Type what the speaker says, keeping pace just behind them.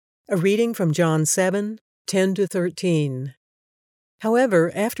A reading from John 7:10-13.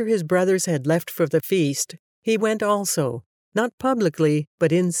 However, after his brothers had left for the feast, he went also, not publicly,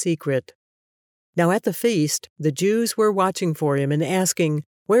 but in secret. Now at the feast, the Jews were watching for him and asking,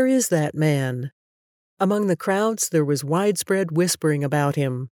 "Where is that man?" Among the crowds there was widespread whispering about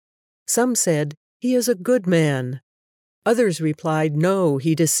him. Some said, "He is a good man." Others replied, "No,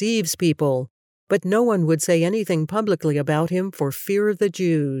 he deceives people." But no one would say anything publicly about him for fear of the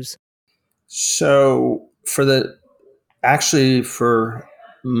Jews. So for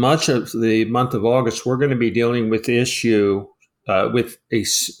much of the month of August, we're going to be dealing with the issue, with a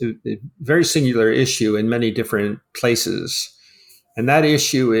very singular issue in many different places. And that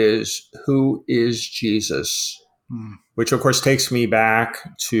issue is, who is Jesus? Which, of course, takes me back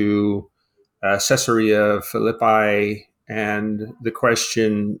to Caesarea Philippi and the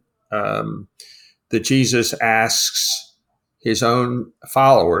question that Jesus asks his own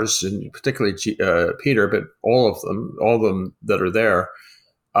followers, and particularly Peter, but all of them that are there,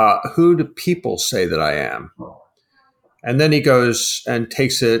 who do people say that I am? And then he goes and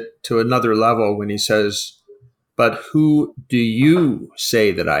takes it to another level when he says, but who do you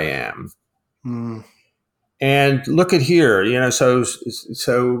say that I am? And look at here, there's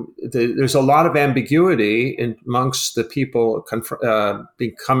a lot of ambiguity amongst the people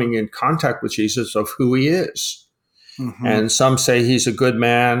coming in contact with Jesus of who he is. Mm-hmm. And some say he's a good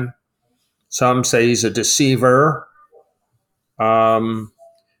man. Some say he's a deceiver.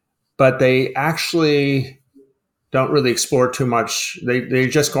 But they actually don't really explore too much. They're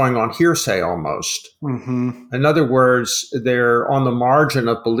just going on hearsay almost. Mm-hmm. In other words, they're on the margin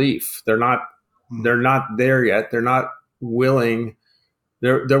of belief. They're not there yet. They're not willing.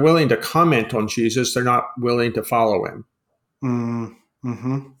 They're willing to comment on Jesus. They're not willing to follow him.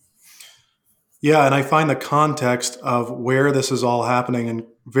 Mm-hmm. Yeah, and I find the context of where this is all happening and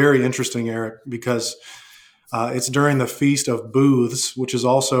very interesting, Eric, because it's during the Feast of Booths, which is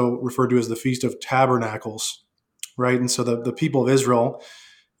also referred to as the Feast of Tabernacles, right? And so the people of Israel,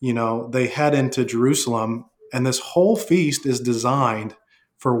 they head into Jerusalem, and this whole feast is designed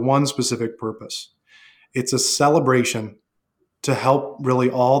for one specific purpose. It's a celebration to help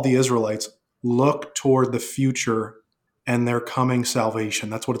really all the Israelites look toward the future and their coming salvation.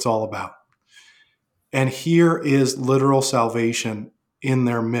 That's what it's all about. And here is literal salvation in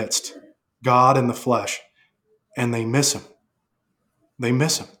their midst, God in the flesh, and they miss him. They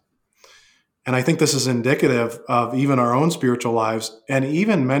miss him. And I think this is indicative of even our own spiritual lives and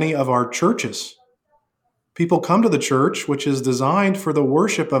even many of our churches. People come to the church, which is designed for the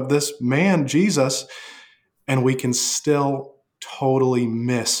worship of this man, Jesus, and we can still totally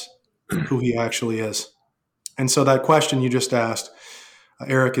miss who he actually is. And so that question you just asked,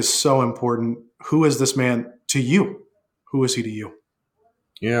 Eric, is so important. Who is this man to you? Who is he to you?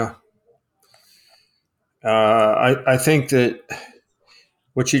 Yeah. I think that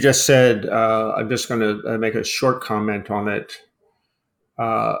what you just said, I'm just going to make a short comment on it.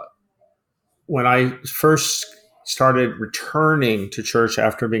 When I first started returning to church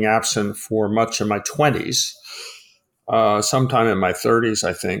after being absent for much of my 20s, sometime in my 30s,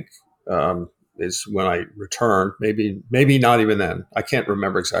 I think, is when I returned. Maybe not even then. I can't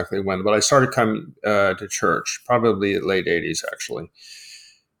remember exactly when, but I started coming to church, probably late 80s, actually.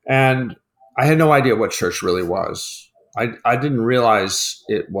 And I had no idea what church really was. I didn't realize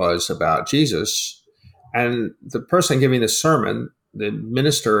it was about Jesus. And the person giving the sermon, the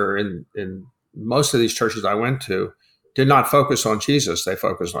minister in most of these churches I went to, did not focus on Jesus. They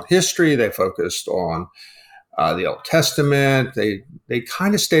focused on history. They focused on the Old Testament. They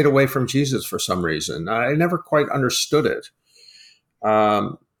kind of stayed away from Jesus for some reason. I never quite understood it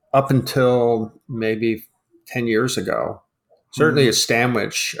up until maybe 10 years ago. Certainly at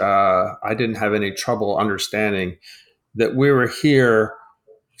Stanwich, I didn't have any trouble understanding that we were here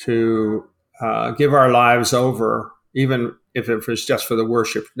to give our lives over, even if it was just for the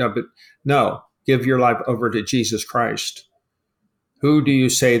worship. No, give your life over to Jesus Christ. Who do you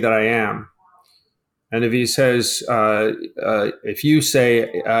say that I am? And if he says, if you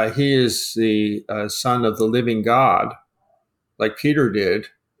say he is the Son of the living God, like Peter did,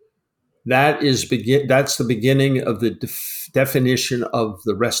 that's the beginning of the definition of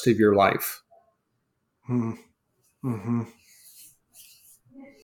the rest of your life. Mm-hmm.